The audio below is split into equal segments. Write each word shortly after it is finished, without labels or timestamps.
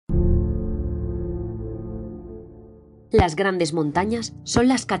Las grandes montañas son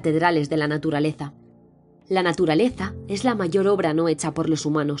las catedrales de la naturaleza. La naturaleza es la mayor obra no hecha por los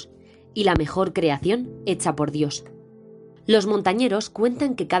humanos y la mejor creación hecha por Dios. Los montañeros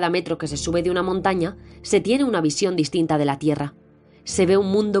cuentan que cada metro que se sube de una montaña se tiene una visión distinta de la tierra. Se ve un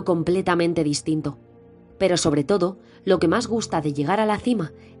mundo completamente distinto. Pero sobre todo, lo que más gusta de llegar a la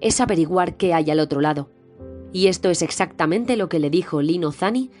cima es averiguar qué hay al otro lado. Y esto es exactamente lo que le dijo Lino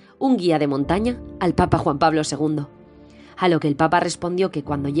Zani, un guía de montaña, al Papa Juan Pablo II. A lo que el Papa respondió que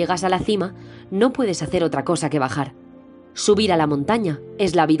cuando llegas a la cima no puedes hacer otra cosa que bajar. Subir a la montaña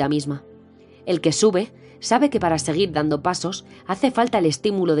es la vida misma. El que sube sabe que para seguir dando pasos hace falta el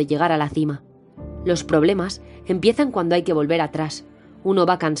estímulo de llegar a la cima. Los problemas empiezan cuando hay que volver atrás. Uno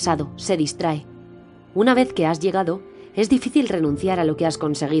va cansado, se distrae. Una vez que has llegado, es difícil renunciar a lo que has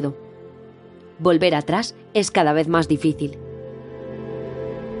conseguido. Volver atrás es cada vez más difícil.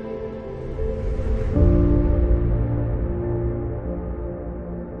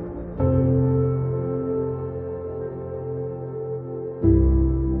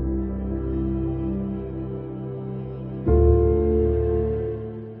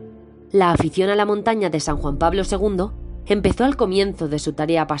 La afición a la montaña de San Juan Pablo II empezó al comienzo de su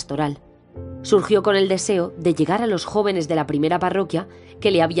tarea pastoral. Surgió con el deseo de llegar a los jóvenes de la primera parroquia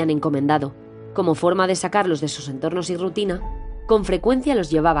que le habían encomendado. Como forma de sacarlos de sus entornos y rutina, con frecuencia los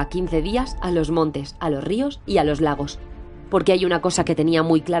llevaba 15 días a los montes, a los ríos y a los lagos. Porque hay una cosa que tenía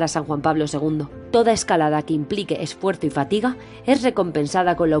muy clara San Juan Pablo II. Toda escalada que implique esfuerzo y fatiga es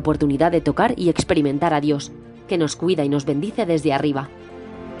recompensada con la oportunidad de tocar y experimentar a Dios, que nos cuida y nos bendice desde arriba.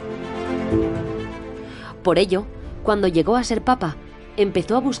 Por ello, cuando llegó a ser papa,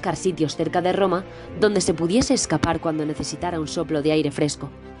 empezó a buscar sitios cerca de Roma donde se pudiese escapar cuando necesitara un soplo de aire fresco.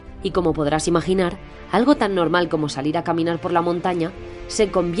 Y como podrás imaginar, algo tan normal como salir a caminar por la montaña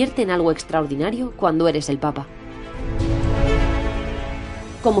se convierte en algo extraordinario cuando eres el papa.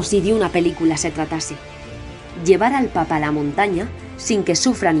 Como si de una película se tratase. Llevar al papa a la montaña sin que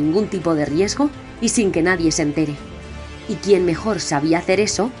sufra ningún tipo de riesgo y sin que nadie se entere. Y quien mejor sabía hacer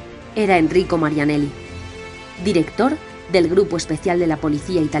eso era Enrico Marianelli, director del Grupo Especial de la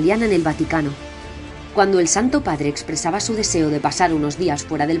Policía Italiana en el Vaticano. Cuando el Santo Padre expresaba su deseo de pasar unos días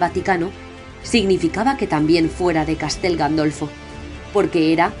fuera del Vaticano, significaba que también fuera de Castel Gandolfo,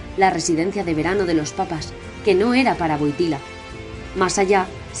 porque era la residencia de verano de los papas, que no era para Wojtyła. Más allá,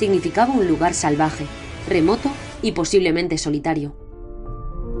 significaba un lugar salvaje, remoto y posiblemente solitario.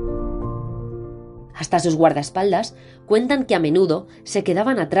 Hasta sus guardaespaldas cuentan que a menudo se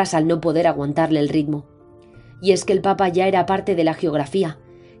quedaban atrás al no poder aguantarle el ritmo. Y es que el Papa ya era parte de la geografía.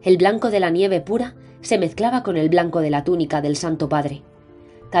 El blanco de la nieve pura se mezclaba con el blanco de la túnica del Santo Padre.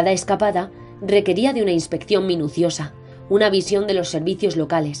 Cada escapada requería de una inspección minuciosa, una visión de los servicios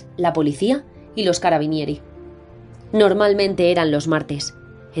locales, la policía y los carabinieri. Normalmente eran los martes.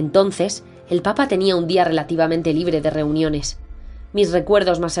 Entonces, el Papa tenía un día relativamente libre de reuniones. Mis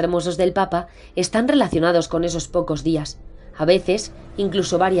recuerdos más hermosos del Papa están relacionados con esos pocos días, a veces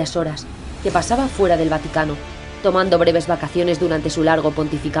incluso varias horas, que pasaba fuera del Vaticano, tomando breves vacaciones durante su largo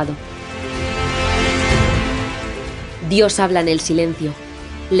pontificado. Dios habla en el silencio.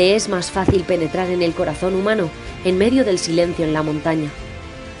 Le es más fácil penetrar en el corazón humano en medio del silencio en la montaña.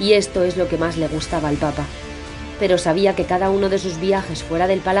 Y esto es lo que más le gustaba al Papa. Pero sabía que cada uno de sus viajes fuera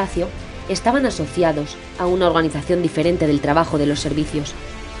del palacio estaban asociados a una organización diferente del trabajo de los servicios,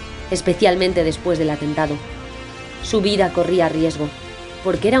 especialmente después del atentado. Su vida corría riesgo,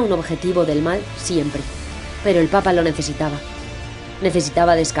 porque era un objetivo del mal siempre, pero el Papa lo necesitaba.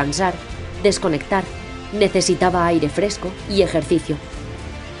 Necesitaba descansar, desconectar, necesitaba aire fresco y ejercicio.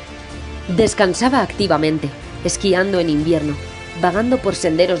 Descansaba activamente, esquiando en invierno, vagando por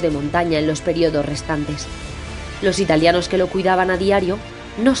senderos de montaña en los periodos restantes. Los italianos que lo cuidaban a diario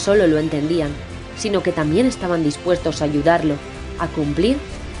no solo lo entendían, sino que también estaban dispuestos a ayudarlo a cumplir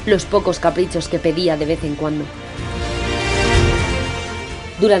los pocos caprichos que pedía de vez en cuando.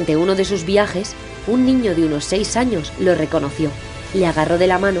 Durante uno de sus viajes, un niño de unos 6 años lo reconoció, le agarró de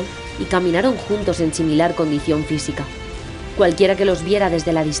la mano y caminaron juntos en similar condición física. Cualquiera que los viera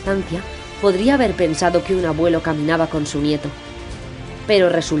desde la distancia podría haber pensado que un abuelo caminaba con su nieto. Pero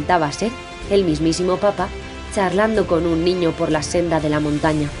resultaba ser el mismísimo Papa charlando con un niño por la senda de la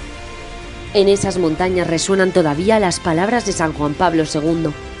montaña. En esas montañas resuenan todavía las palabras de San Juan Pablo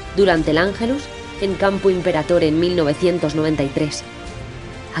II durante el Ángelus en Campo Imperatore en 1993.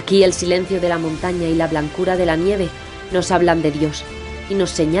 Aquí el silencio de la montaña y la blancura de la nieve nos hablan de Dios y nos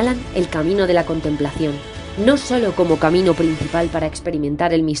señalan el camino de la contemplación, no solo como camino principal para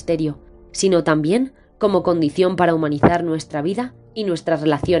experimentar el misterio, sino también como condición para humanizar nuestra vida y nuestras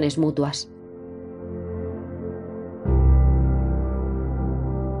relaciones mutuas.